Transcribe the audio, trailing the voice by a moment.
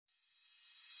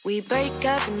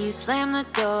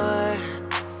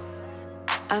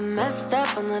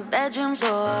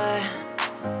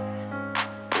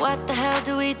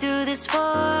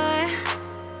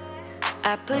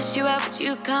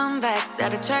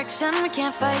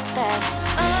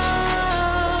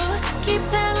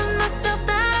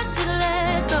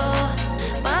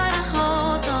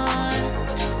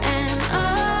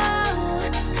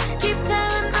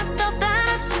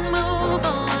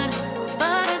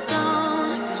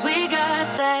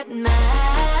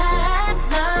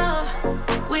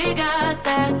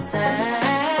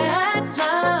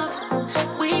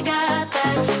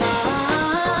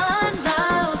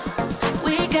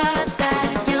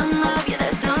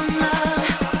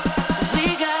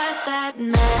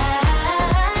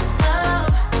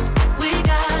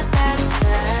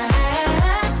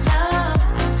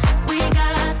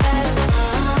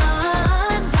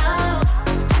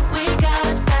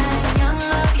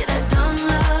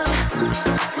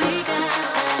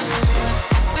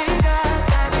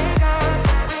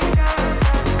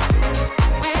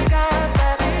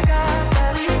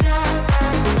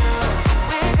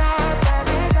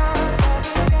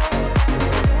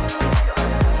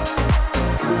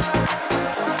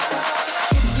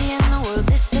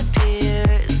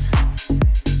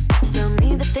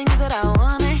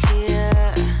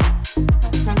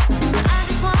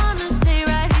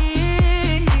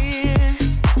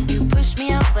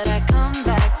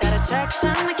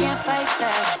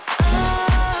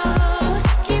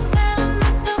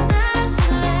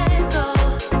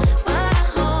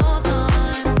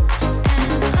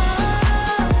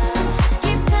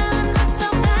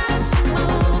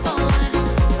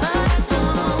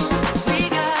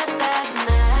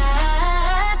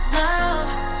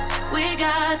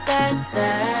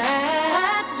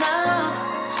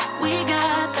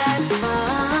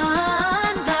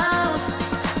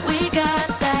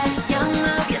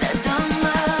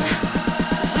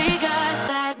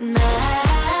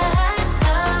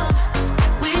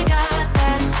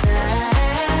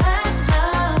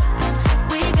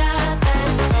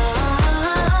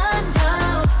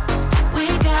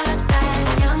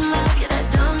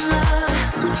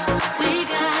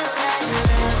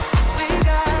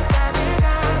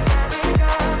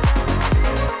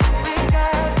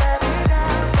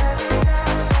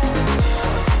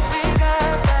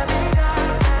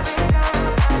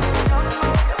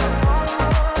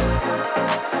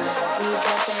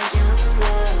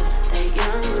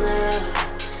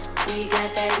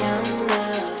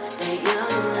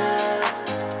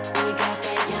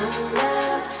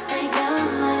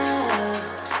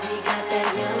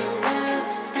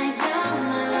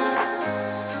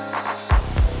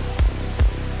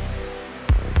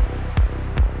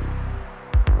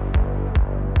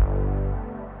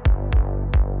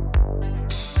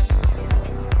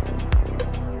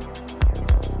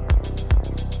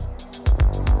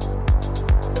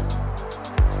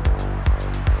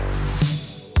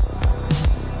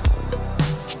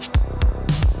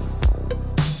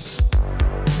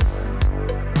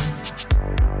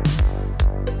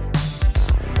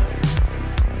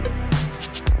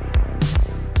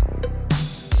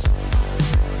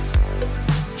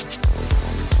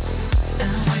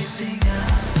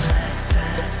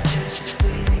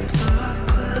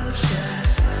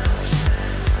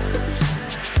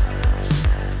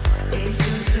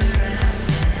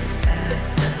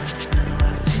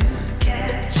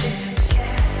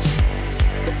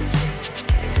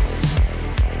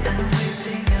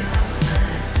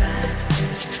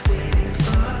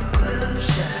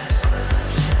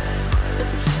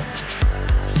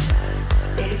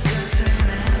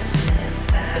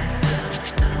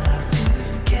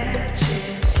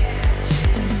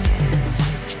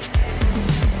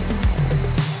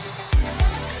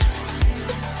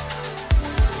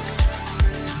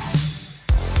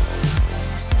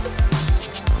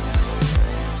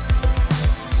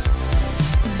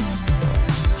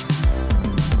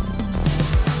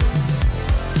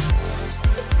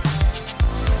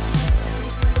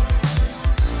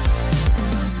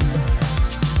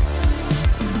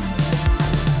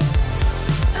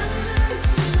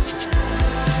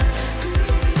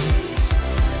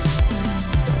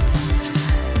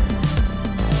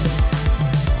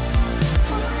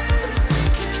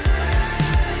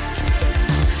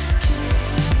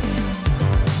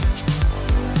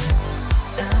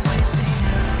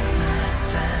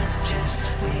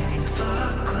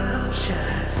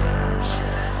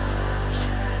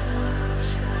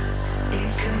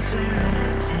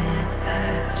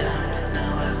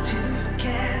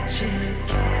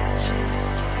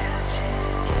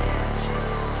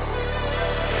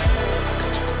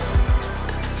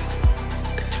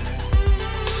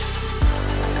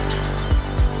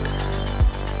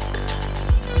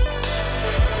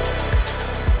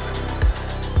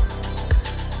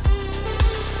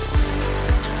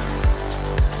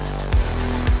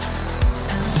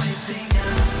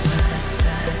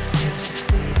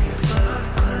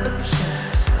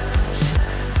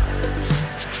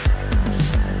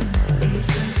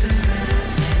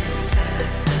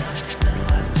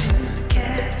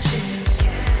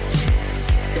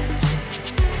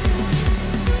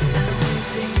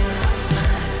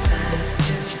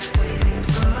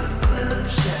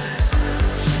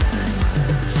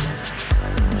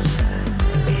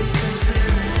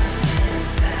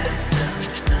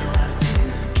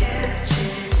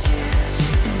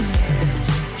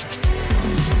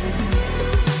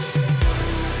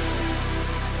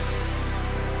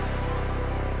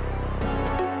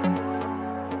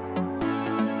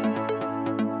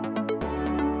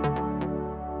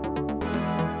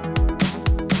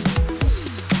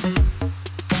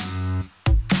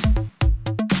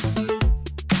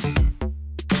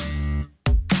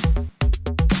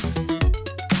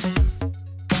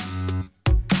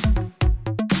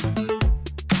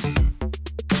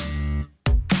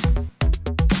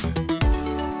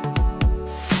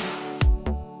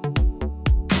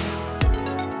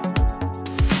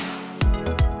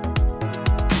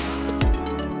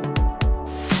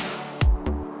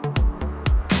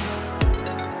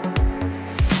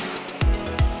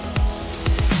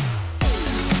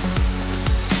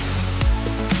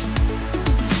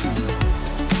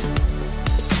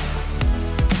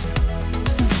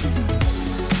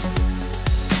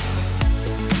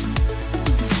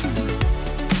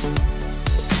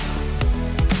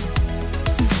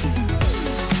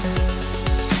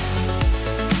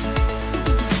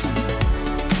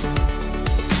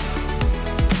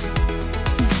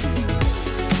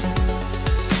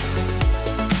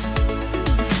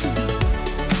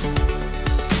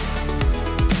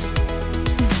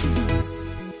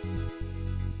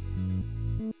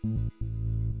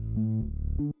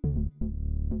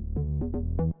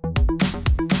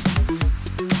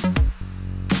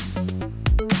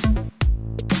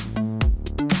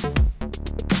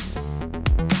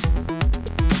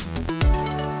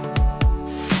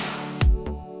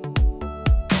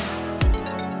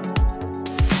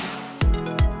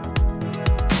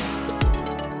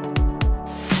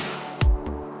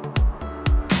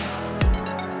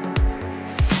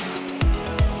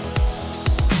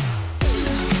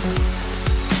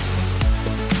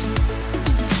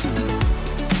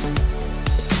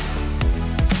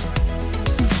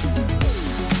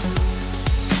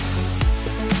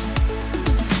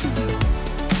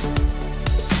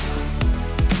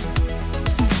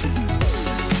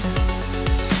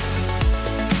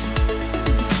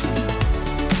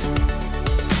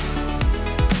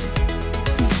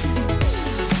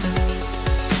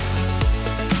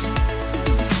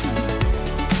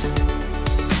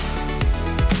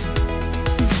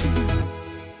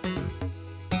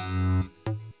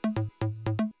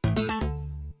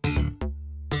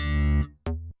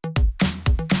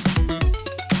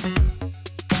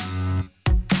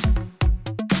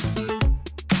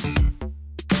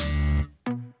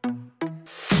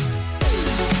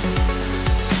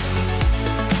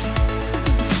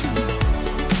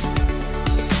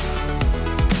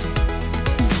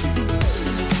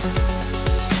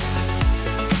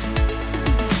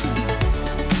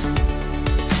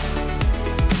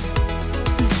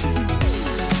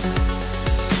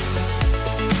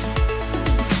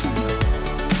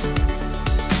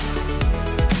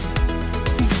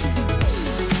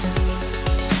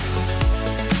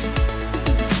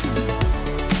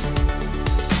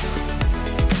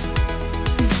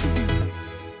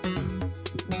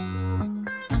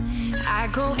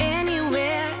go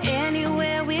anywhere,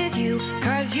 anywhere with you,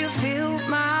 'cause you fill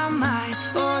my mind,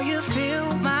 oh you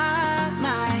fill my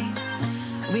mind.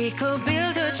 We could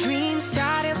build a dream,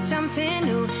 start up something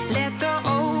new. Let the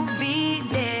old be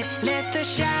dead, let the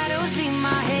shadows leave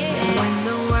my head. When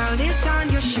the world is on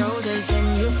your shoulders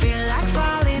and you feel like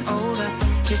falling over,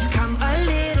 just come a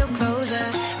little closer.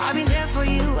 I'll be there for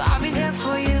you, I'll be there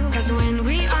for you. 'Cause when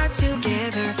we are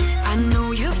together, I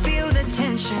know you feel the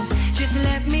tension. Just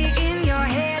let me in your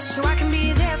head so I can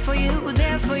be there for you,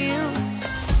 there for you.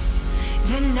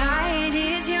 The night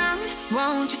is young,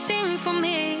 won't you sing for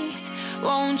me?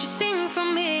 Won't you sing for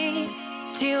me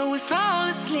till we fall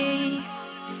asleep?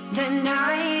 The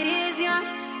night is young,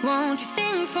 won't you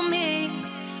sing for me?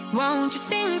 Won't you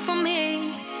sing for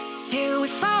me till we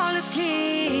fall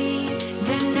asleep?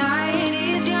 The night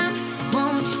is young,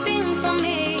 won't you sing for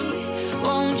me?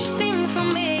 Won't you sing for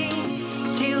me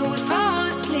till we fall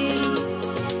asleep?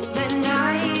 The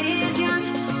night is young,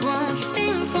 won't you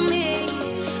sing for me?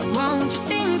 Won't you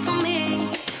sing for me?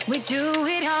 We do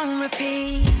it on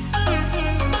repeat.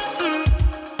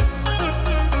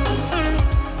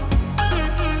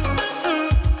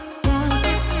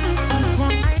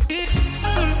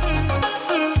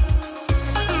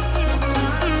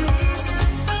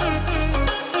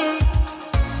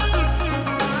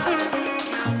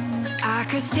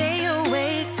 Stay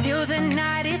awake till the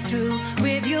night is through,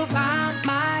 with you by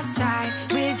my side,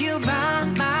 with you by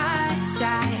my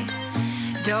side.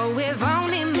 Though we've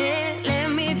only met,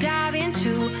 let me dive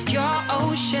into your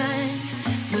ocean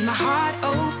with my heart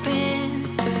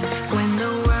open. When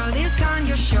the world is on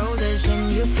your shoulders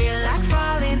and you feel like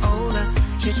falling over,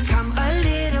 just come a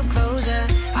little closer.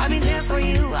 I'll be there for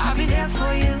you, I'll be there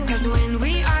for you. 'Cause when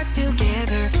we are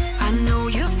together, I know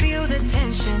you feel the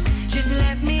tension. Just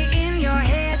let me in your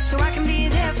head so I can be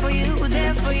there for you,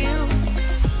 there for you.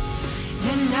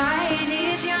 The night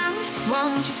is young,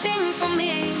 won't you sing for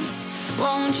me?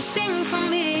 Won't you sing for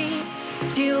me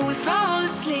till we fall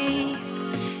asleep?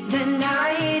 The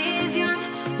night is young,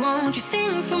 won't you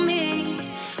sing for me?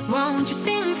 Won't you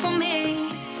sing for me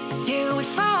till we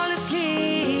fall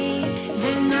asleep?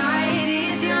 The night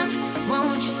is young,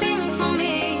 won't you sing for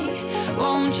me?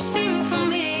 Won't you sing for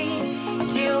me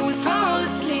till we fall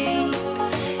asleep?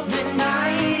 The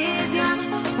night is young,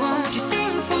 won't you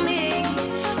sing for me?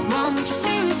 Won't you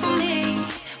sing for me?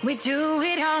 We do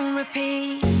it on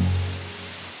repeat.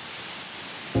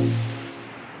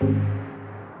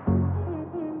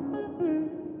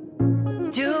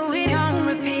 Do it on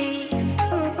repeat.